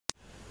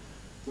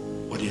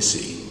do you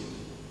see?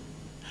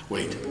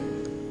 Wait.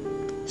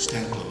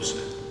 Stand closer.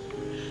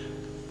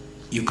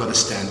 You've got to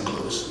stand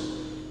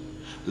close.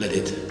 Let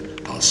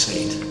it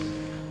pulsate.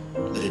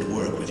 Let it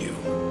work with you.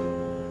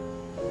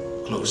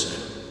 Closer.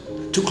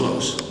 Too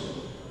close.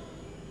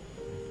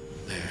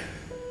 There.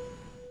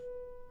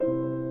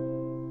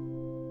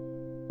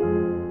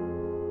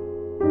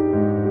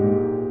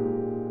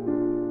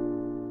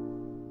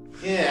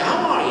 Yeah, how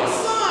are you?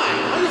 Fine.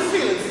 How are you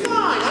feeling?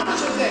 Fine. How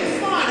was your day?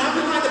 Fine. How do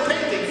you like the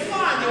painting?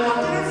 Fine. You want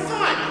dinner?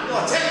 Fine. Well,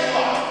 I'll tell you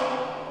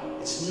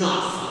what. It's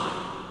not fine.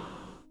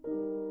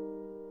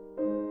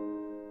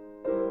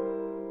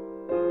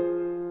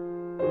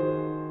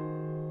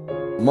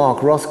 Mark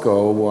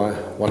Rothko,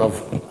 one of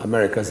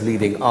America's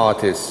leading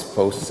artists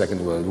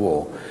post-Second World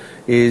War,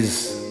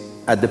 is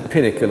at the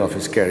pinnacle of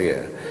his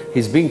career.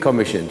 He's been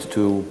commissioned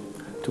to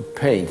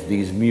paint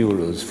these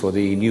murals for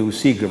the new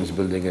Seagram's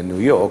building in New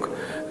York,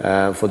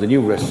 for the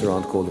new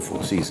restaurant called the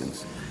Four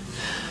Seasons.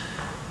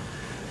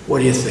 What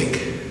do you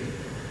think?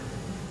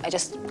 I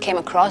just came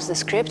across the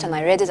script and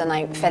I read it and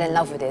I fell in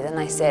love with it, and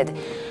I said,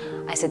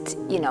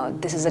 you know,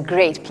 this is a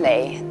great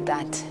play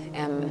that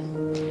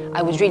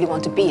I would really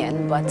want to be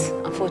in, but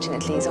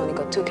unfortunately it's only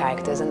got 2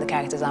 characters and the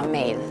characters are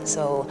male.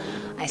 So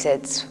I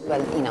said,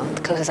 well, you know,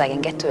 the closest I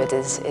can get to it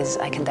is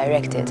I can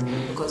direct it.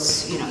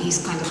 Because, you know, he's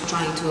kind of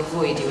trying to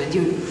avoid you and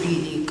you're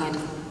really kind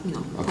of, you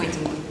know,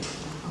 pointing.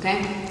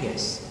 Okay?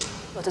 Yes.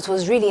 But it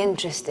was really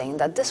interesting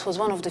that this was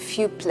one of the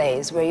few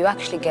plays where you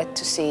actually get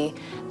to see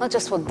not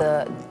just who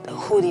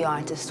the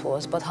artist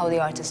was, but how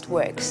the artist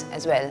works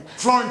as well.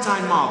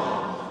 Florentine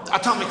marble,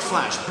 atomic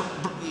flash,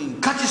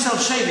 cut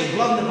yourself shaving,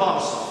 blood in the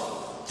bottles.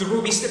 The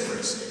ruby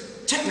slippers,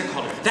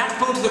 Technicolor, that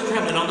photo of the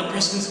Kremlin on the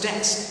president's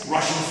desk.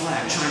 Russian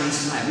flag,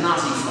 Chinese flag,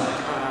 Nazi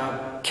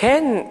flag.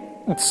 Ken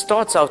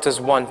starts out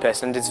as one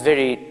person and is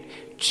very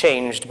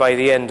changed by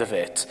the end of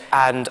it.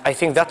 And I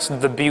think that's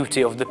the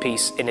beauty of the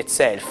piece in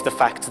itself, the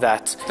fact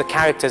that the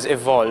characters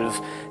evolve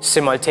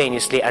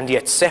simultaneously and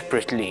yet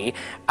separately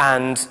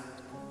and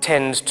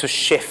tend to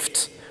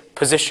shift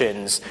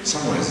positions.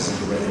 Sunrise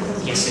isn't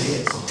red. Yes, it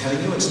is. I'm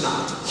telling you it's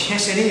not.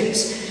 Yes, it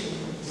is.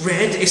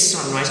 Red is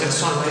sunrise and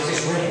sunrise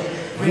is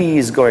red. He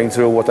is going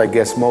through what I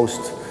guess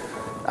most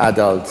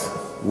adult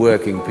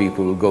working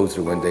people go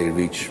through when they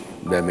reach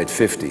their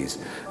mid-50s,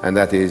 and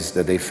that is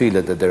that they feel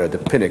that they're at the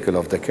pinnacle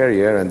of their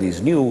career and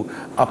these new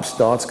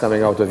upstarts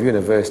coming out of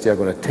university are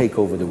going to take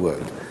over the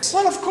world.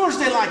 Well, of course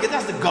they like it.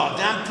 That's the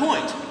goddamn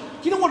point.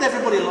 You know what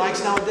everybody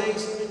likes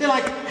nowadays? They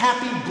like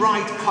happy,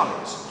 bright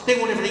colors. They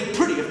want everything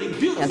pretty, everything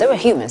beautiful. Yeah, they were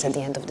humans at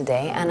the end of the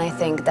day, and I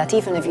think that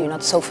even if you're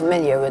not so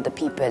familiar with the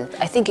people,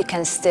 I think you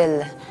can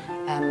still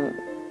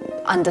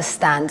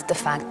understand the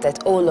fact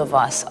that all of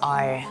us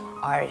are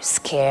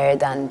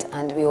scared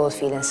and we all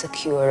feel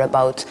insecure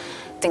about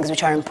things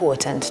which are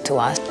important to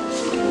us.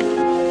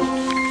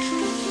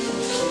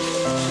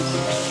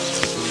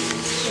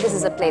 This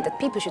is a play that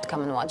people should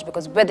come and watch,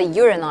 because whether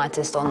you're an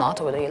artist or not,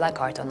 or whether you like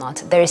art or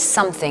not, there is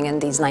something in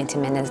these 90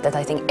 minutes that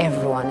I think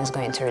everyone is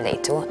going to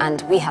relate to.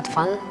 And we had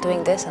fun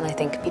doing this, and I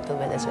think people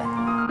will as well.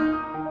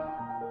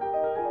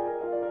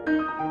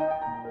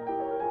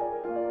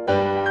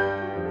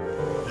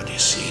 What do you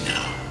see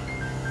now?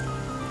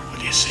 What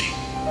do you see?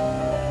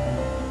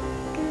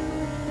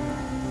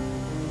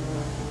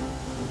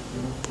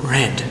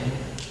 Red.